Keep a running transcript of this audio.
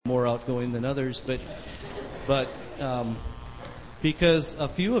outgoing than others, but because a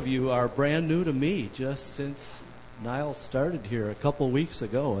few of you are brand new to me just since Niall started here a couple weeks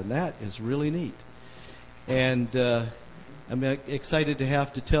ago, and that is really neat. And I'm excited to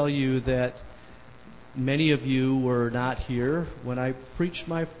have to tell you that many of you were not here when I preached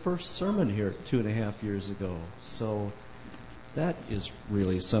my first sermon here 2.5 years ago. So that is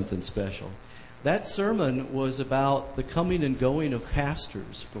really something special. That sermon was about the coming and going of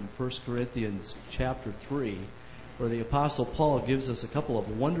pastors from 1 Corinthians chapter 3, where the Apostle Paul gives us a couple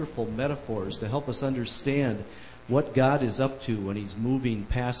of wonderful metaphors to help us understand what God is up to when He's moving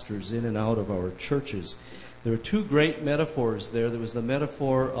pastors in and out of our churches. There are two great metaphors there. There was the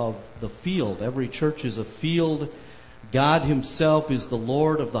metaphor of the field. Every church is a field. God Himself is the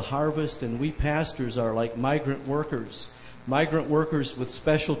Lord of the harvest, and we pastors are like migrant workers with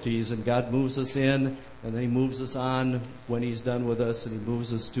specialties, and God moves us in, and then He moves us on when He's done with us, and He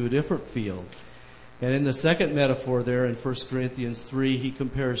moves us to a different field. And in the second metaphor there in 1 Corinthians 3, he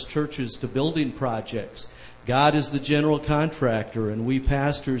compares churches to building projects. God is the general contractor, and we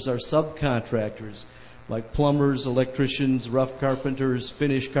pastors are subcontractors, like plumbers, electricians, rough carpenters,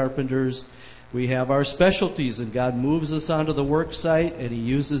 finish carpenters. We have our specialties, and God moves us onto the work site, and He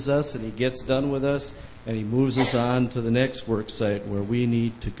uses us, and He gets done with us, and He moves us on to the next work site where we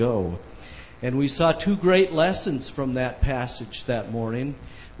need to go. And we saw two great lessons from that passage that morning.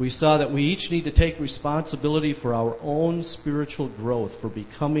 We saw that we each need to take responsibility for our own spiritual growth, for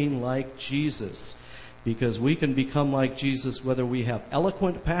becoming like Jesus, because we can become like Jesus whether we have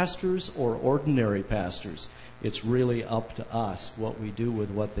eloquent pastors or ordinary pastors. It's really up to us what we do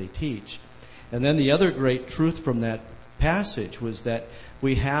with what they teach. And then the other great truth from that passage was that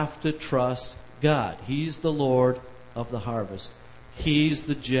we have to trust God. He's the Lord of the harvest. He's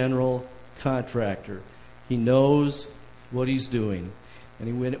the general contractor. He knows what He's doing.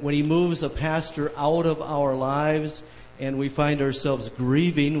 And when He moves a pastor out of our lives and we find ourselves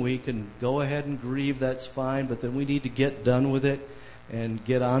grieving, we can go ahead and grieve, that's fine, but then we need to get done with it and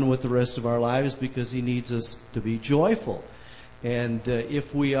get on with the rest of our lives, because He needs us to be joyful. And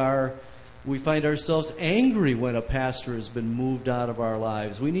if we find ourselves angry when a pastor has been moved out of our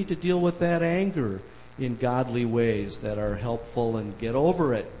lives, we need to deal with that anger in godly ways that are helpful and get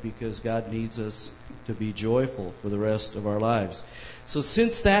over it, because God needs us to be joyful for the rest of our lives. So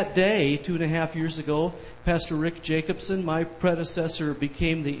since that day, 2.5 years ago, Pastor Rick Jacobson, my predecessor,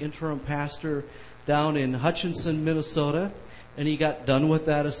 became the interim pastor down in Hutchinson, Minnesota, and he got done with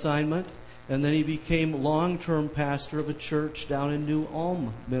that assignment. And then he became long-term pastor of a church down in New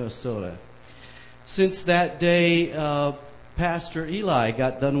Ulm, Minnesota. Since that day, Pastor Eli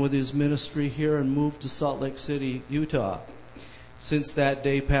got done with his ministry here and moved to Salt Lake City, Utah. Since that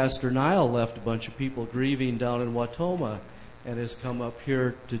day, Pastor Niall left a bunch of people grieving down in Wautoma and has come up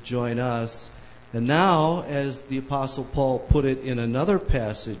here to join us. And now, as the Apostle Paul put it in another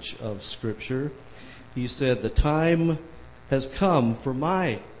passage of Scripture, he said, "The time has come for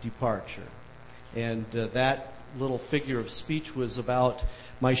my departure." And that little figure of speech was about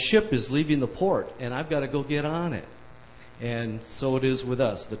my ship is leaving the port, and I've got to go get on it. And so it is with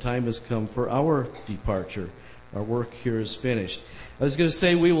us. The time has come for our departure. Our work here is finished. I was going to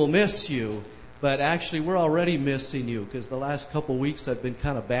say we will miss you, but actually we're already missing you, because the last couple of weeks I've been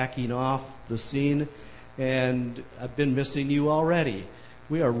kind of backing off the scene, and I've been missing you already.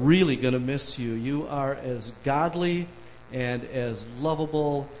 We are really going to miss you. You are as godly and as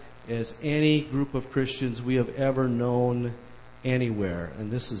lovable as any group of Christians we have ever known anywhere.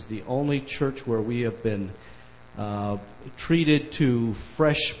 And this is the only church where we have been treated to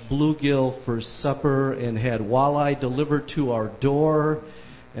fresh bluegill for supper and had walleye delivered to our door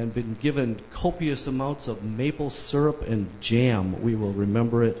and been given copious amounts of maple syrup and jam. We will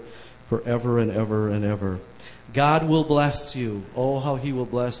remember it forever and ever and ever. God will bless you. Oh, how He will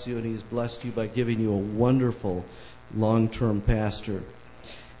bless you, and He's blessed you by giving you a wonderful long-term pastor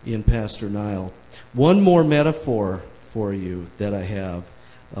in Pastor Niall. One more metaphor for you that I have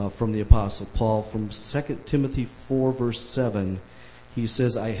from the Apostle Paul, from 2 Timothy 4, verse 7. He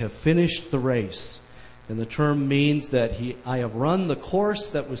says, "I have finished the race." And the term means that I have run the course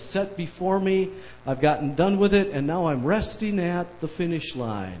that was set before me. I've gotten done with it, and now I'm resting at the finish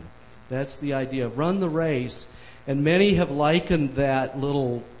line. That's the idea of run the race. And many have likened that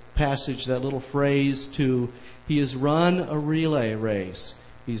little passage, that little phrase, to he has run a relay race.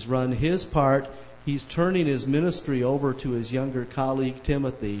 He's run his part. He's turning his ministry over to his younger colleague,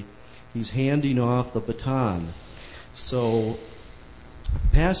 Timothy. He's handing off the baton. So,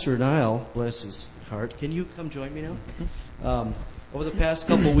 Pastor Niall, bless his heart, can you come join me now? Over the past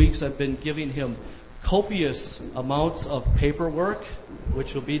couple of weeks, I've been giving him copious amounts of paperwork,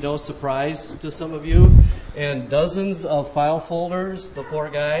 which will be no surprise to some of you, and dozens of file folders, the poor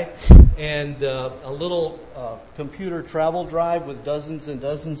guy, and a little computer travel drive with dozens and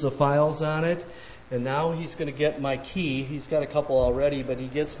dozens of files on it. And now he's going to get my key. He's got a couple already, but he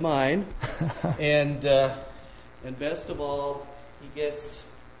gets mine. And best of all, he gets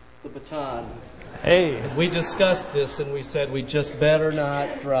the baton. Hey. We discussed this, and we said we just better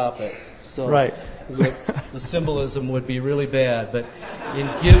not drop it. So right. The symbolism would be really bad. But in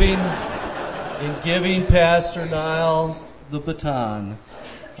giving Pastor Niall the baton,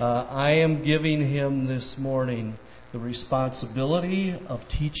 I am giving him this morning the responsibility of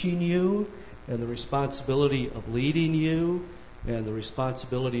teaching you, and the responsibility of leading you, and the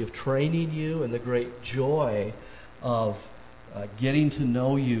responsibility of training you, and the great joy of getting to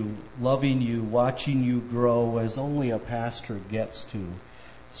know you, loving you, watching you grow as only a pastor gets to.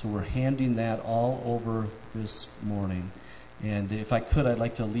 So we're handing that all over this morning. And if I could, I'd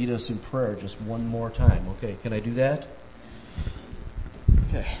like to lead us in prayer just one more time. Okay, can I do that?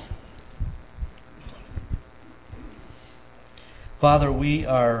 Okay. Father, we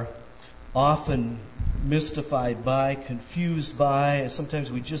are often mystified by, confused by,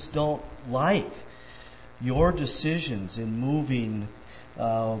 sometimes we just don't like your decisions in moving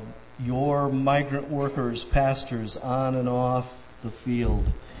your migrant workers, pastors, on and off the field,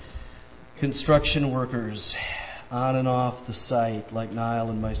 construction workers on and off the site, like Niall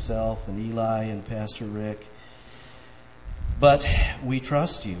and myself and Eli and Pastor Rick. But we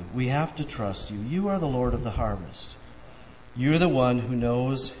trust you. We have to trust you. You are the Lord of the harvest. You're the one who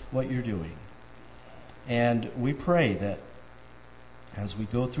knows what you're doing. And we pray that as we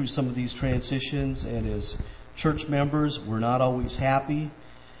go through some of these transitions and as church members, we're not always happy,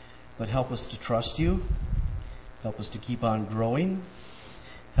 but help us to trust you. Help us to keep on growing.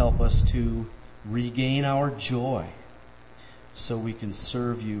 Help us to regain our joy so we can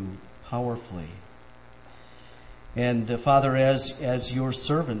serve you powerfully. And Father, as your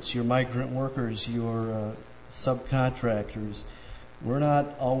servants, your migrant workers, your subcontractors, we're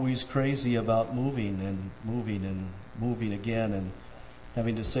not always crazy about moving again and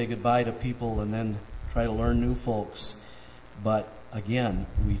having to say goodbye to people and then try to learn new folks. But again,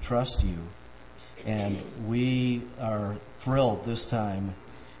 we trust you, and we are thrilled this time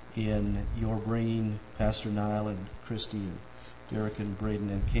in your bringing Pastor Niall and Christy and Derek and Braden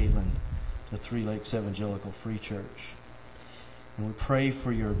and Caitlin to Three Lakes Evangelical Free Church. And we pray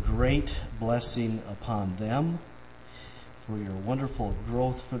for your great blessing upon them, for your wonderful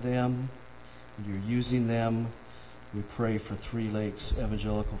growth for them, and you're using them. We pray for Three Lakes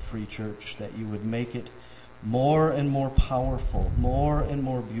Evangelical Free Church, that you would make it more and more powerful, more and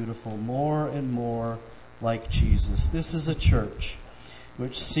more beautiful, more and more like Jesus. This is a church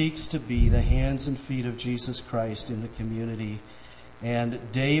which seeks to be the hands and feet of Jesus Christ in the community.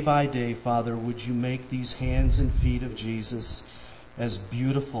 And day by day, Father, would you make these hands and feet of Jesus as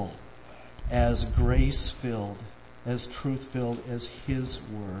beautiful, as grace-filled, as truth-filled as his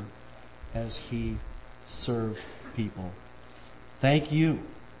were, as he served people. Thank you.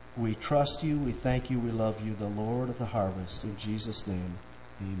 We trust you. We thank you. We love you, the Lord of the harvest. In Jesus' name,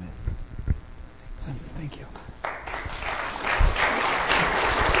 amen. Thank you.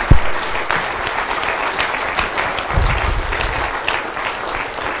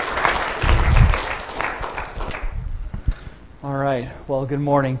 All right. Well, good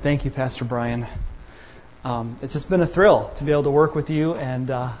morning. Thank you, Pastor Brian. It's just been a thrill to be able to work with you, and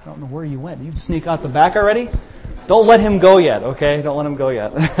I don't know where you went. You sneak out the back already? Don't let him go yet, okay? Don't let him go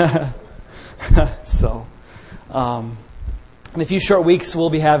yet. So, in a few short weeks, I'll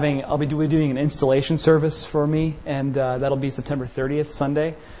be doing an installation service for me, and that'll be September 30th,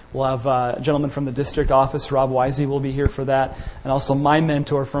 Sunday. We'll have a gentleman from the district office, Rob Wisey, will be here for that, and also my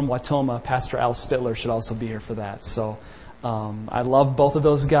mentor from Watoma, Pastor Al Spittler, should also be here for that. So, I love both of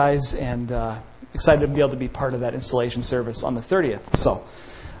those guys, and excited to be able to be part of that installation service on the 30th. So,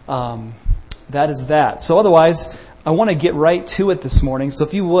 that is that. So otherwise, I want to get right to it this morning. So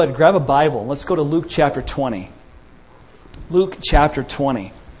if you would, grab a Bible. Let's go to Luke chapter 20. Luke chapter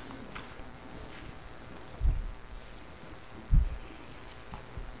 20.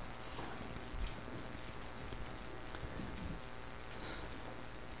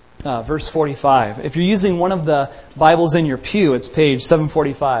 Verse 45. If you're using one of the Bibles in your pew, it's page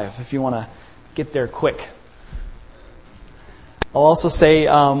 745 if you want to get there quick. I'll also say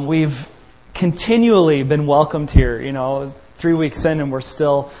we've continually been welcomed here. 3 weeks in, and we're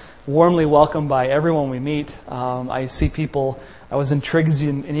still warmly welcomed by everyone we meet. I see people. I was in Triggs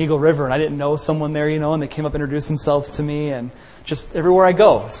in Eagle River, and I didn't know someone there, and they came up and introduced themselves to me, and just everywhere I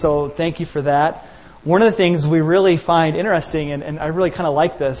go. So thank you for that. One of the things we really find interesting, and I really kind of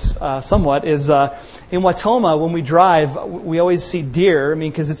like this somewhat, is in Watoma, when we drive, we always see deer. I mean,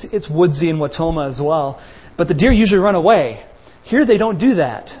 because it's woodsy in Watoma as well. But the deer usually run away. Here they don't do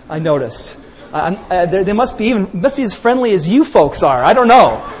that, I noticed. They must be as friendly as you folks are. I don't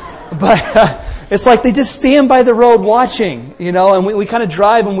know. But it's like they just stand by the road watching, and we kind of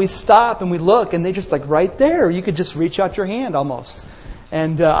drive and we stop and we look, and they're just like right there. You could just reach out your hand almost.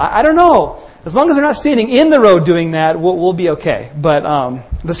 And I don't know. As long as they're not standing in the road doing that, we'll be okay. But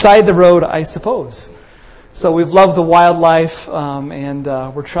beside the road, I suppose. So we've loved the wildlife, and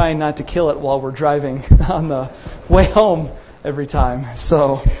we're trying not to kill it while we're driving on the way home every time.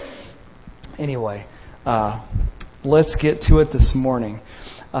 So anyway, let's get to it this morning.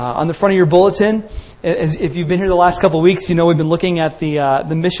 On the front of your bulletin, if you've been here the last couple of weeks, we've been looking at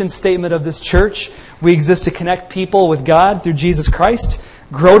the mission statement of this church. We exist to connect people with God through Jesus Christ,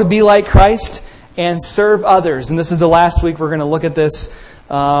 grow to be like Christ, and serve others. And this is the last week we're going to look at this.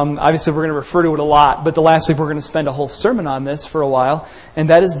 Obviously, we're going to refer to it a lot, but the last week we're going to spend a whole sermon on this for a while, and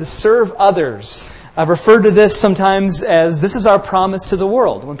that is to serve others. I've referred to this sometimes as this is our promise to the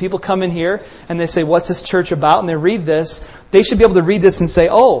world. When people come in here and they say, what's this church about? And they read this, they should be able to read this and say,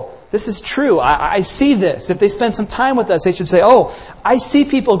 oh, this is true. I see this. If they spend some time with us, they should say, oh, I see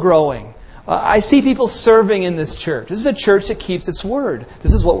people growing. I see people serving in this church. This is a church that keeps its word.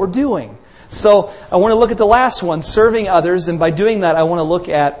 This is what we're doing. So I want to look at the last one, serving others. And by doing that, I want to look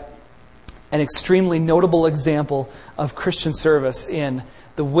at an extremely notable example of Christian service in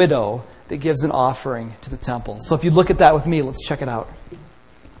the widow that gives an offering to the temple. So if you look at that with me, let's check it out.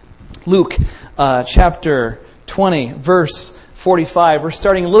 Luke chapter 20, verse 45. We're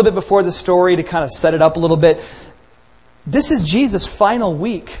starting a little bit before the story to kind of set it up a little bit. This is Jesus' final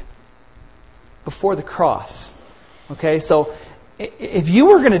week before the cross. Okay, so if you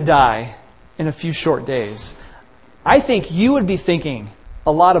were going to die in a few short days, I think you would be thinking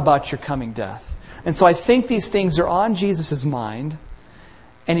a lot about your coming death. And so I think these things are on Jesus' mind,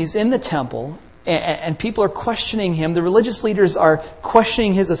 and he's in the temple, and people are questioning him. The religious leaders are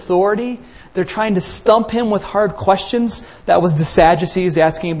questioning his authority. They're trying to stump him with hard questions. That was the Sadducees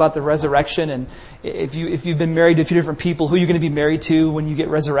asking about the resurrection, and if you've been married to a few different people, who are you going to be married to when you get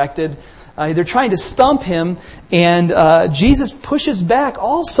resurrected? They're trying to stump him, and Jesus pushes back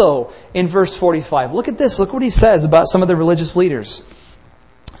also in verse 45. Look at this. Look what he says about some of the religious leaders.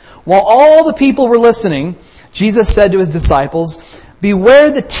 While all the people were listening, Jesus said to his disciples, "Beware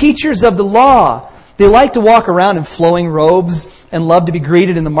the teachers of the law. They like to walk around in flowing robes and love to be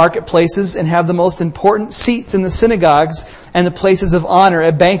greeted in the marketplaces and have the most important seats in the synagogues and the places of honor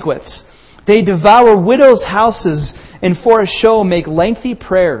at banquets. They devour widows' houses and for a show make lengthy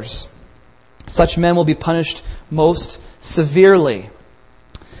prayers. Such men will be punished most severely."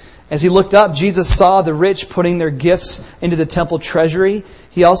 As he looked up, Jesus saw the rich putting their gifts into the temple treasury.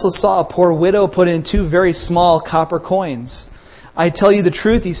 He also saw a poor widow put in 2 very small copper coins. "I tell you the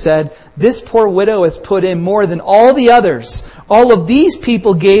truth," he said, "this poor widow has put in more than all the others. All of these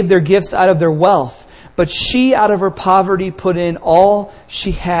people gave their gifts out of their wealth, but she out of her poverty put in all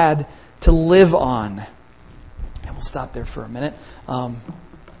she had to live on." And we'll stop there for a minute.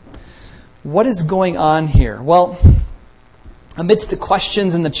 What is going on here? Well, amidst the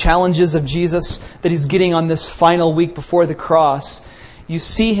questions and the challenges of Jesus that he's getting on this final week before the cross, you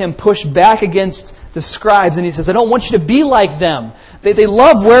see him push back against the scribes, and he says, "I don't want you to be like them. They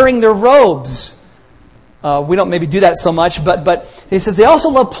love wearing their robes." We don't maybe do that so much, but he says they also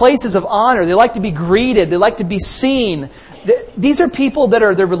love places of honor. They like to be greeted. They like to be seen. These are people that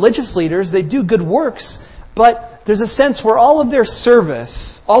are, they're religious leaders. They do good works, but there's a sense where all of their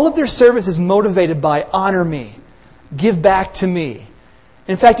service is motivated by honor me, give back to me.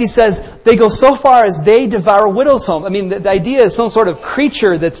 In fact, he says they go so far as they devour widows' homes. I mean, the idea is some sort of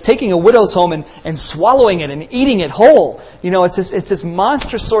creature that's taking a widow's home and swallowing it and eating it whole. It's this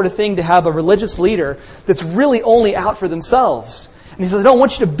monstrous sort of thing to have a religious leader that's really only out for themselves. And he says, "I don't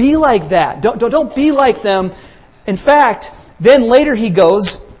want you to be like that. Don't be like them." In fact, then later he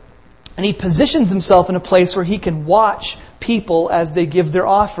goes and he positions himself in a place where he can watch people as they give their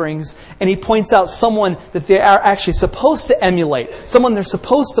offerings, and he points out someone that they are actually supposed to emulate, someone they're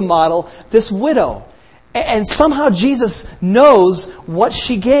supposed to model, this widow. And somehow Jesus knows what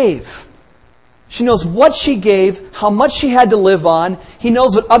she gave. She knows what she gave, how much she had to live on. He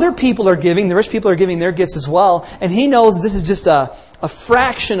knows what other people are giving. The rich people are giving their gifts as well. And he knows this is just a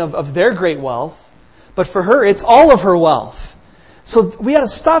fraction of their great wealth. But for her, it's all of her wealth. So we got to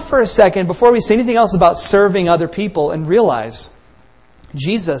stop for a second before we say anything else about serving other people and realize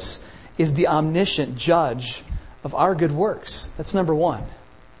Jesus is the omniscient judge of our good works. That's number one.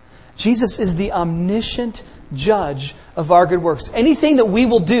 Jesus is the omniscient judge of our good works. Anything that we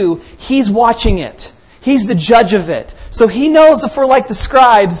will do, He's watching it. He's the judge of it. So He knows if we're like the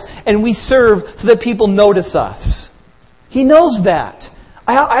scribes and we serve so that people notice us. He knows that.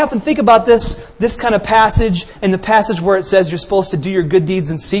 I often think about this kind of passage and the passage where it says you're supposed to do your good deeds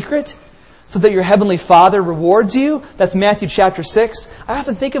in secret so that your Heavenly Father rewards you. That's Matthew chapter 6. I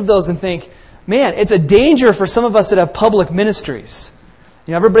often think of those and think, man, it's a danger for some of us that have public ministries.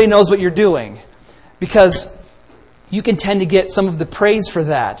 Everybody knows what you're doing because you can tend to get some of the praise for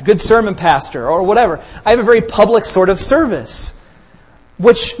that. Good sermon, pastor, or whatever. I have a very public sort of service,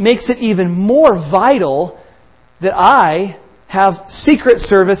 which makes it even more vital that I have secret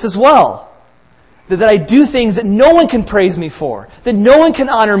service as well. That I do things that no one can praise me for, that no one can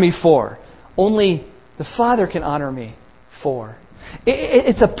honor me for. Only the Father can honor me for.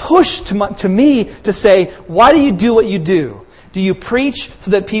 It's a push to me to say, why do you do what you do? Do you preach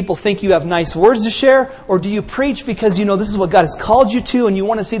so that people think you have nice words to share? Or do you preach because you know this is what God has called you to and you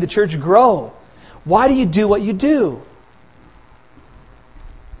want to see the church grow? Why do you do what you do?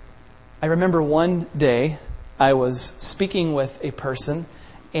 I remember one day I was speaking with a person,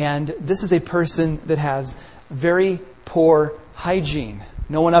 and this is a person that has very poor hygiene.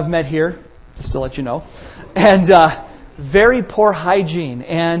 No one I've met here, just to let you know. And very poor hygiene.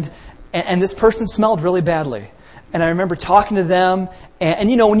 And this person smelled really badly. And I remember talking to them. And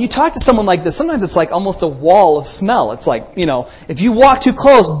when you talk to someone like this, sometimes it's like almost a wall of smell. It's like, if you walk too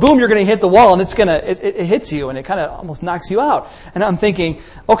close, boom, you're going to hit the wall and it hits you and it kind of almost knocks you out. And I'm thinking,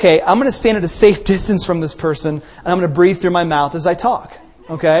 okay, I'm going to stand at a safe distance from this person and I'm going to breathe through my mouth as I talk.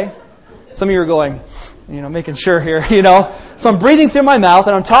 Okay? Some of you are going, making sure here, So I'm breathing through my mouth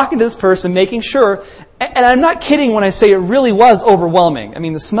and I'm talking to this person, making sure. And I'm not kidding when I say it really was overwhelming. I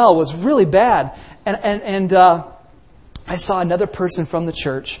mean, the smell was really bad. And I saw another person from the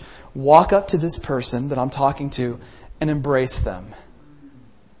church walk up to this person that I'm talking to and embrace them.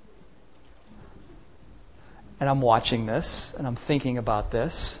 And I'm watching this, and I'm thinking about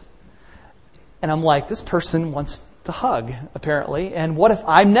this. And I'm like, this person wants to hug, apparently. And what if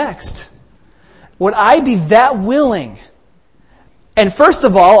I'm next? Would I be that willing? And first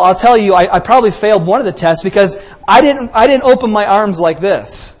of all, I'll tell you, I probably failed one of the tests because I didn't open my arms like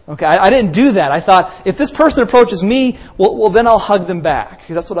this. Okay, I didn't do that. I thought, if this person approaches me, well, then I'll hug them back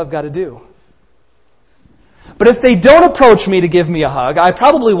because that's what I've got to do. But if they don't approach me to give me a hug, I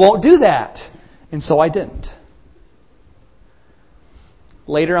probably won't do that. And so I didn't.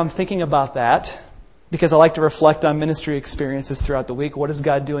 Later, I'm thinking about that because I like to reflect on ministry experiences throughout the week. What is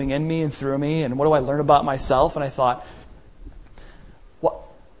God doing in me and through me? And what do I learn about myself? And I thought,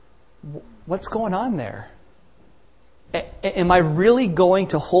 what's going on there? Am I really going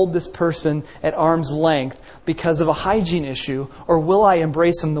to hold this person at arm's length because of a hygiene issue, or will I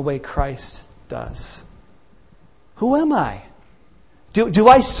embrace them the way Christ does? Who am I? Do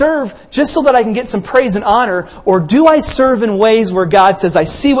I serve just so that I can get some praise and honor, or do I serve in ways where God says, I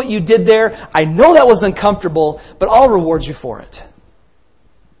see what you did there, I know that was uncomfortable, but I'll reward you for it?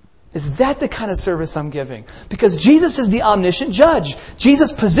 Is that the kind of service I'm giving? Because Jesus is the omniscient judge.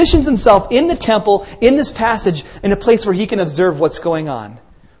 Jesus positions Himself in the temple, in this passage, in a place where He can observe what's going on.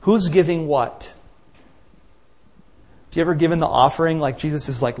 Who's giving what? Have you ever given the offering like Jesus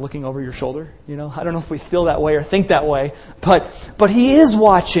is like looking over your shoulder? I don't know if we feel that way or think that way. But He is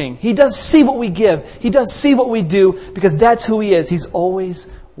watching. He does see what we give. He does see what we do because that's who He is. He's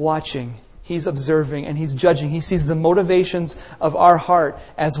always watching. He's observing and He's judging. He sees the motivations of our heart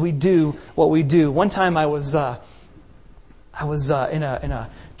as we do what we do. One time I was in a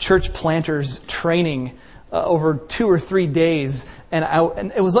church planters training over 2 or 3 days,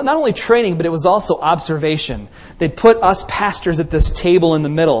 and it was not only training, but it was also observation. They'd put us pastors at this table in the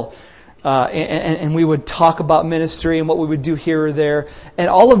middle. And we would talk about ministry and what we would do here or there. And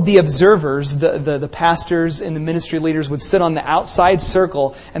all of the observers, the pastors and the ministry leaders would sit on the outside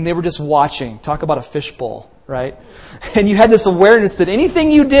circle and they were just watching. Talk about a fishbowl, right? And you had this awareness that anything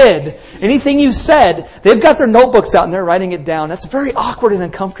you did, anything you said, they've got their notebooks out and they're writing it down. That's very awkward and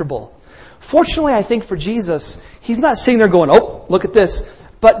uncomfortable. Fortunately, I think for Jesus, He's not sitting there going, oh, look at this.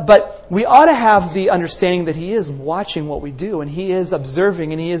 But we ought to have the understanding that He is watching what we do and He is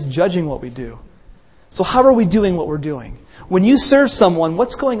observing and He is judging what we do. So how are we doing what we're doing? When you serve someone,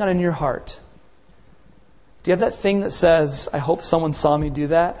 what's going on in your heart? Do you have that thing that says, I hope someone saw me do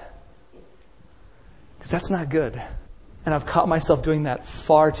that? Because that's not good. And I've caught myself doing that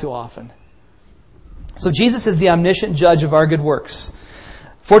far too often. So Jesus is the omniscient judge of our good works.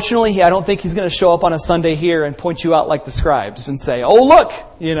 Fortunately, I don't think He's going to show up on a Sunday here and point you out like the scribes and say, oh, look,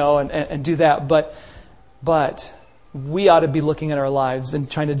 and do that. But we ought to be looking at our lives and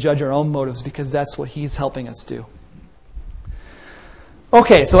trying to judge our own motives, because that's what He's helping us do.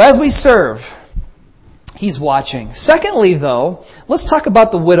 Okay, so as we serve, He's watching. Secondly, though, let's talk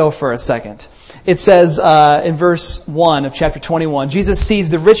about the widow for a second. It says in verse 1 of chapter 21, Jesus sees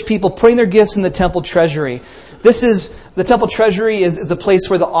the rich people putting their gifts in the temple treasury. The temple treasury is a place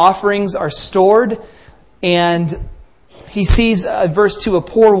where the offerings are stored. And He sees, verse 2, a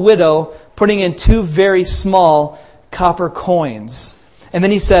poor widow putting in 2 very small copper coins. And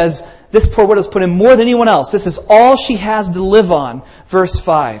then He says, this poor widow's put in more than anyone else. This is all she has to live on. Verse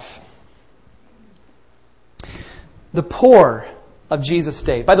 5. The poor of Jesus'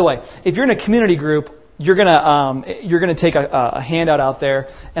 day. By the way, if you're in a community group, you're gonna take a handout out there,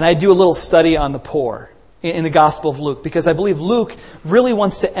 and I do a little study on the poor in the Gospel of Luke, because I believe Luke really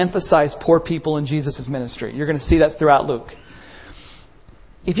wants to emphasize poor people in Jesus' ministry. You're going to see that throughout Luke.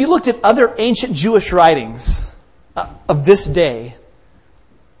 If you looked at other ancient Jewish writings of this day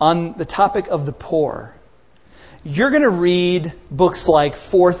on the topic of the poor, you're going to read books like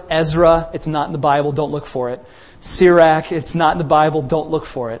 4th Ezra. It's not in the Bible. Don't look for it. Sirach. It's not in the Bible. Don't look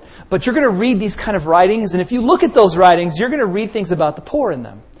for it. But you're going to read these kind of writings. And if you look at those writings, you're going to read things about the poor in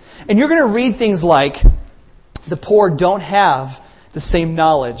them. And you're going to read things like the poor don't have the same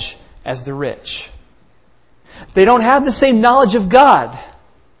knowledge as the rich. They don't have the same knowledge of God.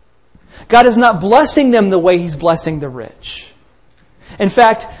 God is not blessing them the way He's blessing the rich. In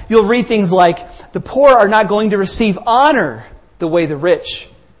fact, you'll read things like, the poor are not going to receive honor the way the rich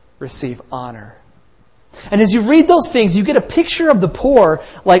receive honor. And as you read those things, you get a picture of the poor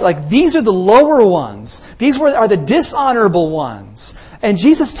like these are the lower ones. These are the dishonorable ones. And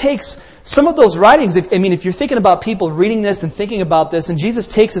Jesus takes some of those writings, if you're thinking about people reading this and thinking about this, and Jesus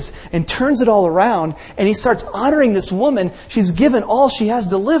takes this and turns it all around, and He starts honoring this woman. She's given all she has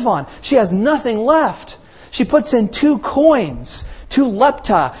to live on. She has nothing left. She puts in 2 coins, 2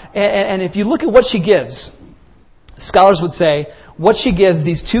 lepta, and if you look at what she gives, scholars would say what she gives,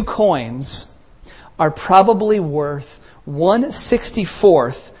 these 2 coins, are probably worth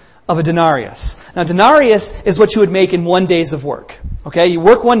 1/64th of a denarius. Now, denarius is what you would make in 1 day's of work. Okay, you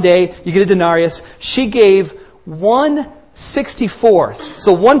work 1 day, you get a denarius. She gave 1/64th.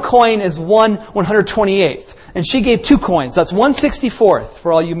 So 1 coin is 1/128th. And she gave 2 coins. That's 1/64th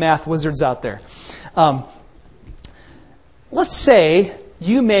for all you math wizards out there. Let's say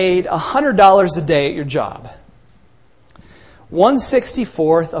you made $100 a day at your job.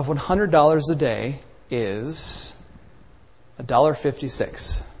 1/64th of $100 a day is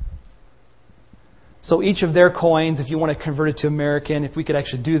 $1.56. So each of their coins, if you want to convert it to American, if we could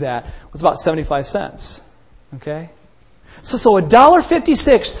actually do that, was about 75 cents. Okay? So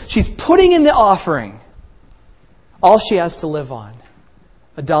 $1.56 she's putting in the offering. All she has to live on.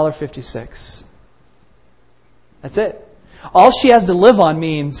 $1.56. That's it. All she has to live on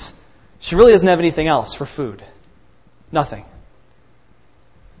means she really doesn't have anything else for food. Nothing.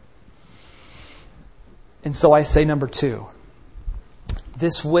 And so I say number 2.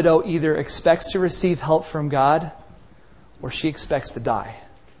 This widow either expects to receive help from God or she expects to die.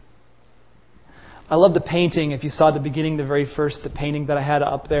 I love the painting. If you saw the beginning, the painting that I had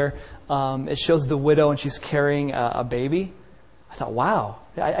up there, it shows the widow and she's carrying a baby. I thought, wow.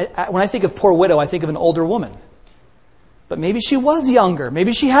 When I think of poor widow, I think of an older woman. But maybe she was younger.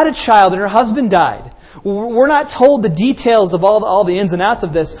 Maybe she had a child and her husband died. We're not told the details of all the ins and outs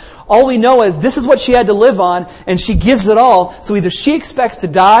of this. All we know is this is what she had to live on, and she gives it all. So either she expects to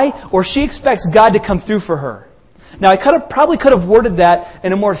die or she expects God to come through for her. Now, I probably could have worded that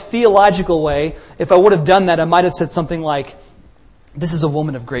in a more theological way. If I would have done that, I might have said something like, this is a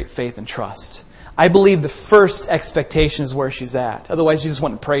woman of great faith and trust. I believe the first expectation is where she's at. Otherwise, you just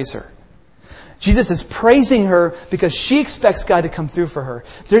wouldn't praise her. Jesus is praising her because she expects God to come through for her.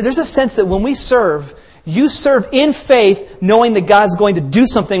 There's a sense that when we serve, you serve in faith knowing that God's going to do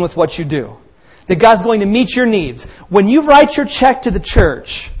something with what you do. That God's going to meet your needs. When you write your check to the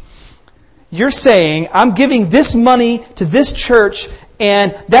church, you're saying, I'm giving this money to this church,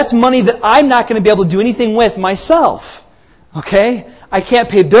 and that's money that I'm not going to be able to do anything with myself. Okay? I can't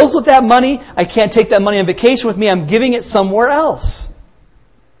pay bills with that money. I can't take that money on vacation with me. I'm giving it somewhere else.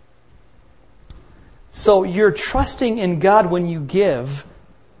 So you're trusting in God when you give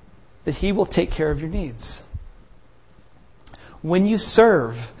that He will take care of your needs. When you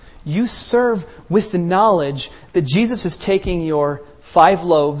serve with the knowledge that Jesus is taking your 5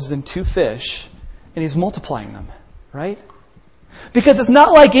 loaves and 2 fish and He's multiplying them, right? Because it's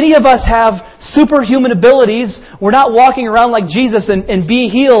not like any of us have superhuman abilities. We're not walking around like Jesus and being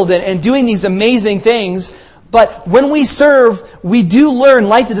healed and doing these amazing things. But when we serve, we do learn,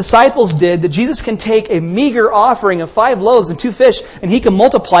 like the disciples did, that Jesus can take a meager offering of 5 loaves and 2 fish, and He can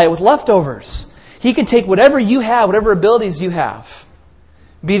multiply it with leftovers. He can take whatever you have, whatever abilities you have.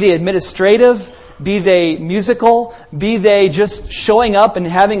 Be they administrative, be they musical, be they just showing up and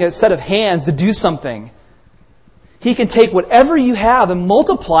having a set of hands to do something. He can take whatever you have and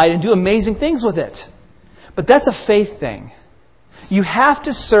multiply it and do amazing things with it. But that's a faith thing. You have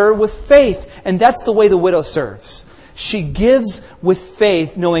to serve with faith, and that's the way the widow serves. She gives with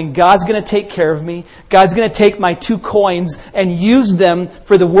faith, knowing God's going to take care of me. God's going to take my 2 coins and use them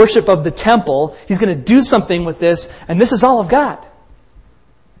for the worship of the temple. He's going to do something with this, and this is all I've got.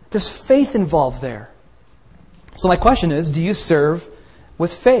 There's faith involved there. So my question is, do you serve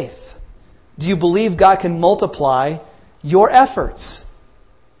with faith? Do you believe God can multiply your efforts?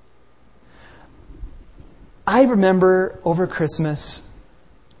 I remember over Christmas,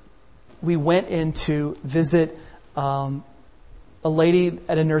 we went in to visit a lady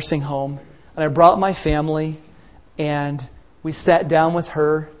at a nursing home. And I brought my family, and we sat down with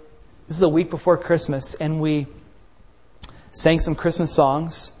her. This is a week before Christmas, and we sang some Christmas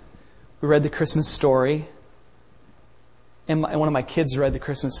songs. We read the Christmas story. And one of my kids read the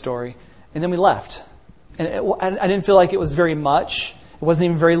Christmas story. And then we left. And I didn't feel like it was very much. It wasn't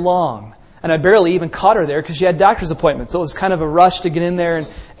even very long. And I barely even caught her there because she had doctor's appointments. So it was kind of a rush to get in there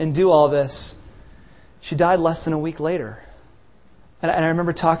and do all this. She died less than a week later. And I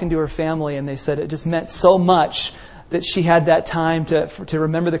remember talking to her family, and they said it just meant so much that she had that time to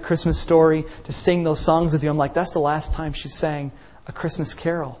remember the Christmas story, to sing those songs with you. I'm like, that's the last time she sang a Christmas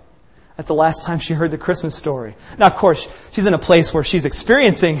carol. That's the last time she heard the Christmas story. Now, of course, she's in a place where she's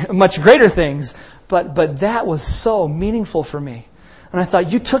experiencing much greater things, but that was so meaningful for me. And I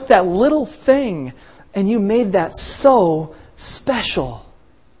thought, you took that little thing and you made that so special.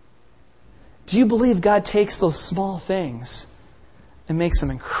 Do you believe God takes those small things and makes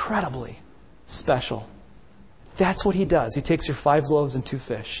them incredibly special? That's what He does. He takes your 5 loaves and 2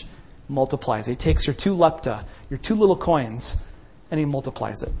 fish, multiplies it. He takes your 2 lepta, your 2 little coins, and He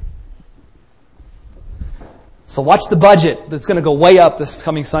multiplies it. So watch the budget that's going to go way up this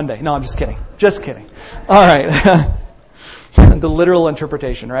coming Sunday. No, I'm just kidding. Just kidding. All right. The literal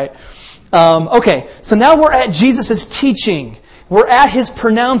interpretation, right? Okay, so now we're at Jesus' teaching. We're at His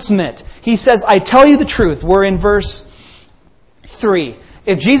pronouncement. He says, I tell you the truth. We're in verse 3.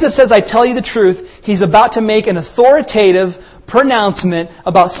 If Jesus says, I tell you the truth, He's about to make an authoritative pronouncement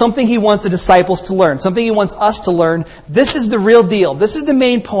about something He wants the disciples to learn, something He wants us to learn. This is the real deal. This is the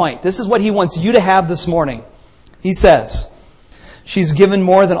main point. This is what He wants you to have this morning. He says, she's given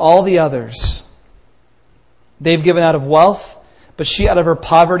more than all the others. They've given out of wealth, but she out of her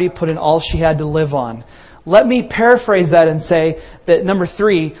poverty put in all she had to live on. Let me paraphrase that and say that number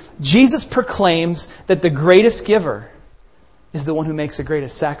 3, Jesus proclaims that the greatest giver is the one who makes the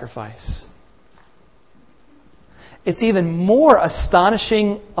greatest sacrifice. It's even more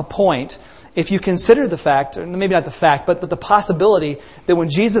astonishing a point if you consider the fact, or maybe not the fact, but the possibility that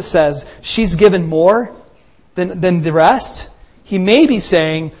when Jesus says she's given more than the rest, He may be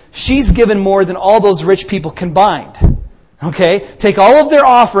saying she's given more than all those rich people combined. Okay? Take all of their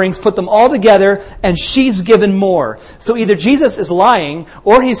offerings, put them all together, and she's given more. So either Jesus is lying,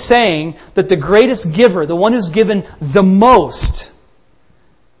 or He's saying that the greatest giver, the one who's given the most,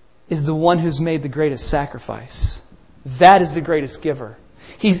 is the one who's made the greatest sacrifice. That is the greatest giver.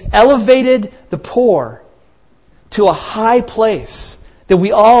 He's elevated the poor to a high place that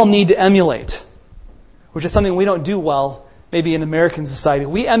we all need to emulate, which is something we don't do well, maybe in American society.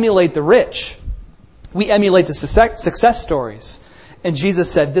 We emulate the rich. We emulate the success stories. And Jesus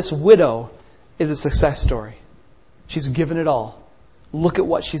said, this widow is a success story. She's given it all. Look at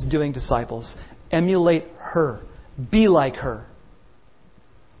what she's doing, disciples. Emulate her. Be like her.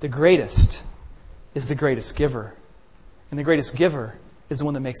 The greatest is the greatest giver. And the greatest giver is the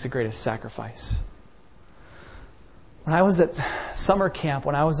one that makes the greatest sacrifice. When I was at summer camp,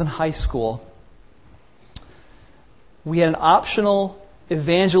 when I was in high school, we had an optional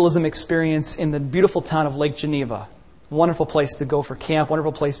evangelism experience in the beautiful town of Lake Geneva. Wonderful place to go for camp,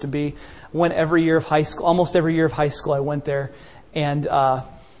 wonderful place to be. Went every year of high school, almost every year of high school I went there. And I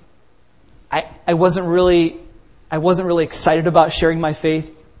wasn't really excited about sharing my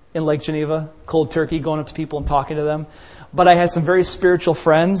faith in Lake Geneva, cold turkey, going up to people and talking to them. But I had some very spiritual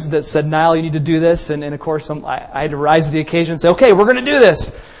friends that said, Niall, you need to do this. And of course, I had to rise to the occasion and say, okay, we're going to do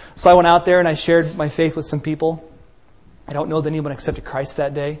this. So I went out there and I shared my faith with some people. I don't know that anyone accepted Christ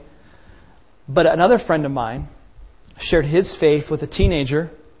that day. But another friend of mine shared his faith with a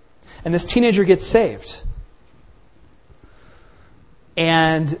teenager, and this teenager gets saved.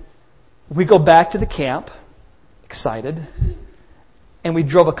 And we go back to the camp, excited. And we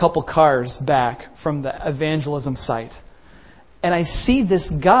drove a couple cars back from the evangelism site. And I see this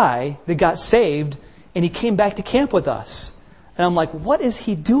guy that got saved, and he came back to camp with us. And I'm like, what is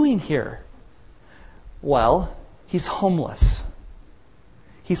he doing here? Well, he's homeless.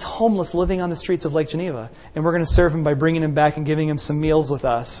 He's homeless, living on the streets of Lake Geneva. And we're going to serve him by bringing him back and giving him some meals with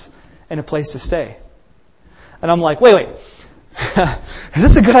us and a place to stay. And I'm like, wait. Is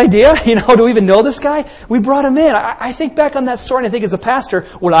this a good idea? Do we even know this guy? We brought him in. I think back on that story, and I think as a pastor,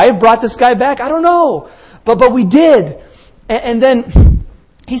 would I have brought this guy back? I don't know. But we did. And then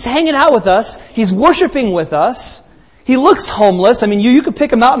he's hanging out with us. He's worshiping with us. He looks homeless. I mean, you could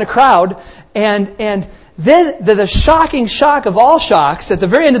pick him out in a crowd. And then the shocking shock of all shocks, at the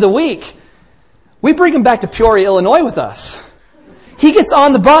very end of the week, we bring him back to Peoria, Illinois with us. He gets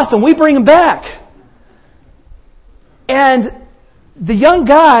on the bus and we bring him back. And the young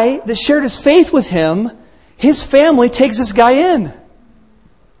guy that shared his faith with him, his family takes this guy in.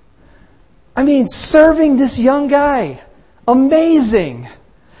 I mean, serving this young guy. Amazing.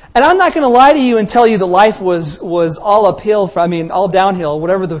 And I'm not going to lie to you and tell you that life was all uphill, all downhill,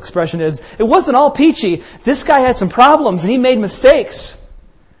 whatever the expression is. It wasn't all peachy. This guy had some problems and he made mistakes.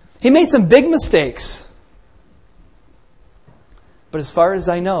 He made some big mistakes. But as far as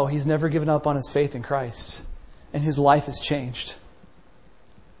I know, he's never given up on his faith in Christ. And his life has changed.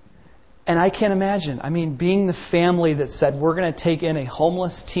 And I can't imagine, being the family that said, we're going to take in a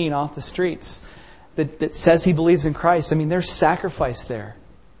homeless teen off the streets that says he believes in Christ. There's sacrifice there.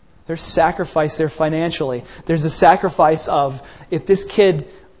 There's sacrifice there financially. There's a sacrifice of, if this kid,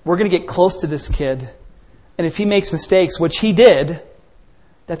 we're going to get close to this kid, and if he makes mistakes, which he did,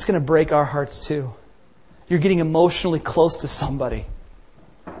 that's going to break our hearts too. You're getting emotionally close to somebody.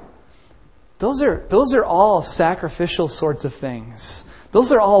 Those are all sacrificial sorts of things.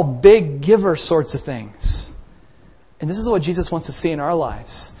 Those are all big giver sorts of things. And this is what Jesus wants to see in our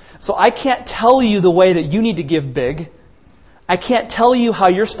lives. So I can't tell you the way that you need to give big. I can't tell you how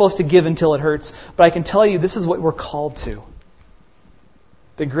you're supposed to give until it hurts, but I can tell you this is what we're called to.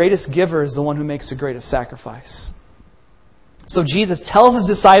 The greatest giver is the one who makes the greatest sacrifice. So Jesus tells his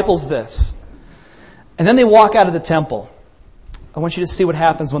disciples this. And then they walk out of the temple. I want you to see what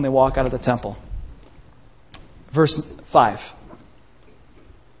happens when they walk out of the temple. Verse 5.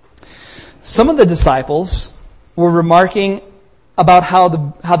 Some of the disciples were remarking about how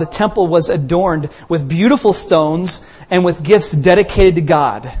the temple was adorned with beautiful stones and with gifts dedicated to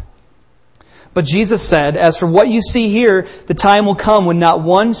God. But Jesus said, as for what you see here, the time will come when not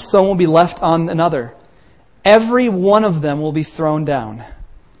one stone will be left on another. Every one of them will be thrown down.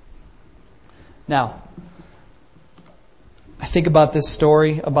 Now, I think about this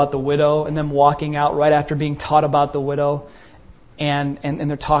story about the widow and them walking out right after being taught about the widow. And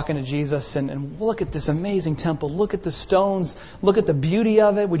they're talking to Jesus. And look at this amazing temple. Look at the stones. Look at the beauty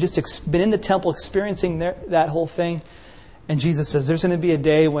of it. We've just been in the temple experiencing that whole thing. And Jesus says there's going to be a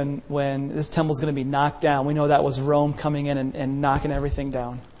day when this temple is going to be knocked down. We know that was Rome coming in and knocking everything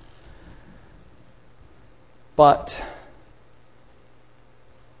down. But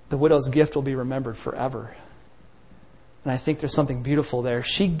the widow's gift will be remembered forever. And I think there's something beautiful there.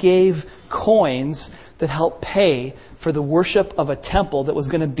 She gave coins that helped pay for the worship of a temple that was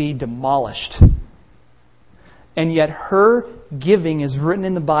going to be demolished. And yet her giving is written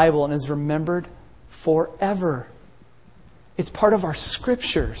in the Bible and is remembered forever. It's part of our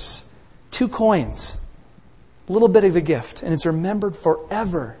scriptures. 2 coins. A little bit of a gift. And it's remembered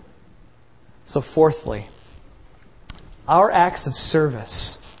forever. So fourthly, our acts of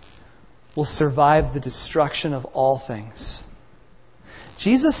service will survive the destruction of all things.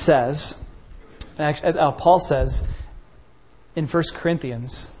 Jesus says, Paul says in 1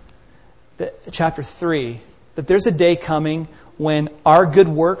 Corinthians chapter 3, that there's a day coming when our good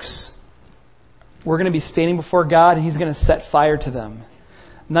works, we're going to be standing before God and He's going to set fire to them.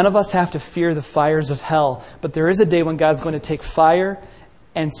 None of us have to fear the fires of hell, but there is a day when God's going to take fire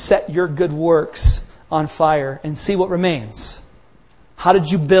and set your good works on fire and see what remains. How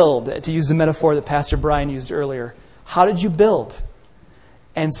did you build? To use the metaphor that Pastor Brian used earlier. How did you build?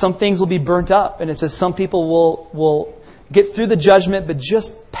 And some things will be burnt up. And it says some people will get through the judgment, but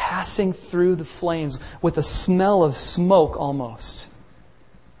just passing through the flames with a smell of smoke almost.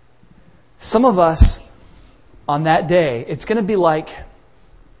 Some of us, on that day, it's going to be like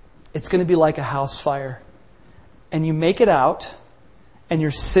a house fire. And you make it out, and you're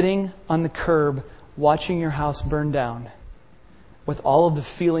sitting on the curb watching your house burn down. With all of the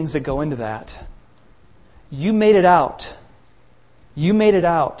feelings that go into that. You made it out. You made it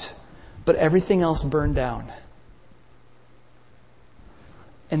out. But everything else burned down.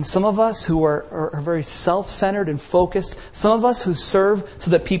 And some of us who are very self-centered and focused, some of us who serve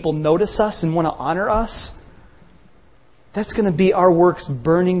so that people notice us and want to honor us, that's going to be our works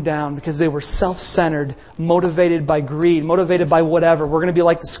burning down because they were self-centered, motivated by greed, motivated by whatever. We're going to be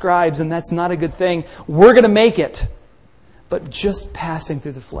like the scribes, and that's not a good thing. We're going to make it. But just passing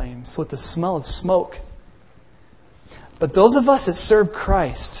through the flames with the smell of smoke. But those of us that serve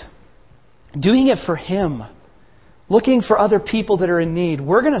Christ, doing it for Him, looking for other people that are in need,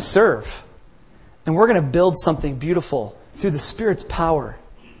 we're going to serve. And we're going to build something beautiful through the Spirit's power.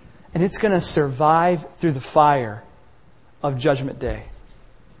 And it's going to survive through the fire of Judgment Day.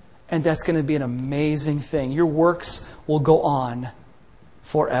 And that's going to be an amazing thing. Your works will go on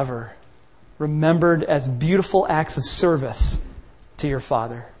forever, remembered as beautiful acts of service to your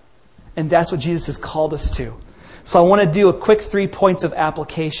Father. And that's what Jesus has called us to. So I want to do a quick 3 points of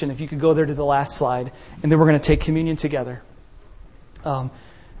application. If you could go there to the last slide. And then we're going to take communion together.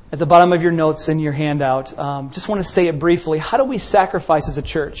 At the bottom of your notes in your handout, just want to say it briefly. How do we sacrifice as a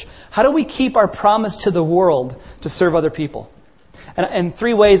church? How do we keep our promise to the world to serve other people? And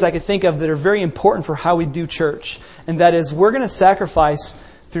 3 ways I could think of that are very important for how we do church. And that is, we're going to sacrifice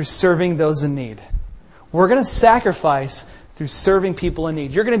through serving those in need. We're going to sacrifice through serving people in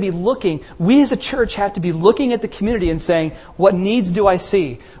need. You're going to be looking, we as a church have to be looking at the community and saying, what needs do I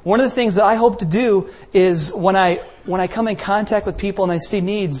see? One of the things that I hope to do is when I come in contact with people and I see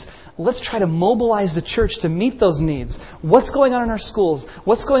needs, let's try to mobilize the church to meet those needs. What's going on in our schools?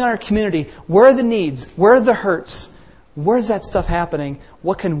 What's going on in our community? Where are the needs? Where are the hurts? Where's that stuff happening?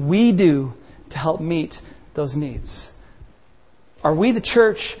 What can we do to help meet those needs? Are we the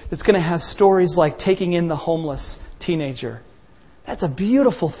church that's going to have stories like taking in the homeless teenager? That's a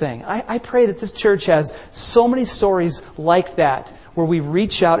beautiful thing. I pray that this church has so many stories like that where we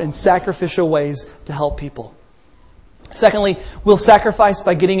reach out in sacrificial ways to help people. Secondly, we'll sacrifice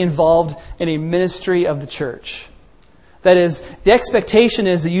by getting involved in a ministry of the church. That is, the expectation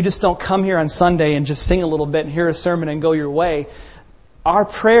is that you just don't come here on Sunday and just sing a little bit and hear a sermon and go your way. Our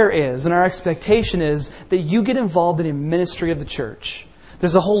prayer is, and our expectation is, that you get involved in a ministry of the church.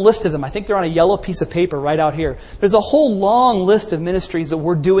 There's a whole list of them. I think they're on a yellow piece of paper right out here. There's a whole long list of ministries that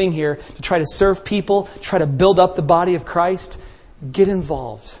we're doing here to try to serve people, try to build up the body of Christ. Get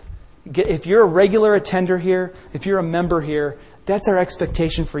involved. If you're a regular attender here, if you're a member here, that's our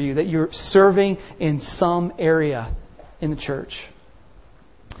expectation for you, that you're serving in some area in the church.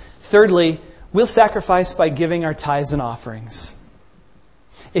 Thirdly, we'll sacrifice by giving our tithes and offerings.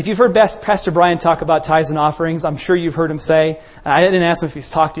 If you've heard Pastor Brian talk about tithes and offerings, I'm sure you've heard him say, I didn't ask him if he's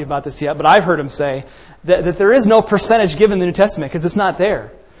talked to you about this yet, but I've heard him say that there is no percentage given in the New Testament because it's not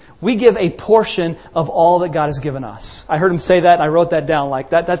there. We give a portion of all that God has given us. I heard him say that and I wrote that down like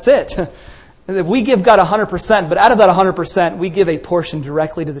that. That's it. We give God 100%, but out of that 100%, we give a portion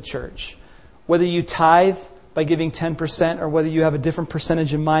directly to the church. Whether you tithe by giving 10% or whether you have a different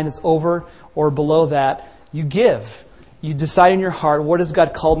percentage in mind that's over or below that, you give. You decide in your heart, what has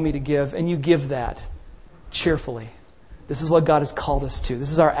God called me to give? And you give that cheerfully. This is what God has called us to.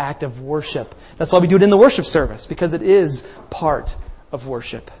 This is our act of worship. That's why we do it in the worship service, because it is part of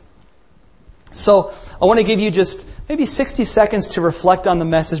worship. So I want to give you just maybe 60 seconds to reflect on the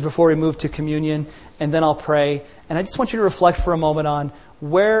message before we move to communion, and then I'll pray. And I just want you to reflect for a moment on,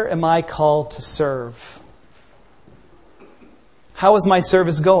 where am I called to serve? How is my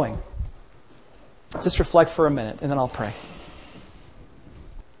service going? Just reflect for a minute, and then I'll pray.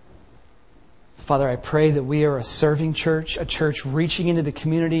 Father, I pray that we are a serving church, a church reaching into the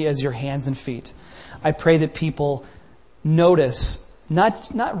community as your hands and feet. I pray that people notice,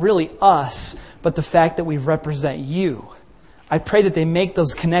 not really us, but the fact that we represent you. I pray that they make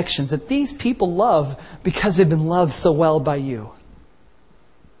those connections, that these people love because they've been loved so well by you.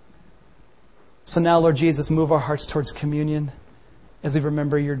 So now, Lord Jesus, move our hearts towards communion as we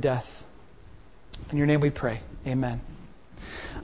remember your death. In your name we pray. Amen.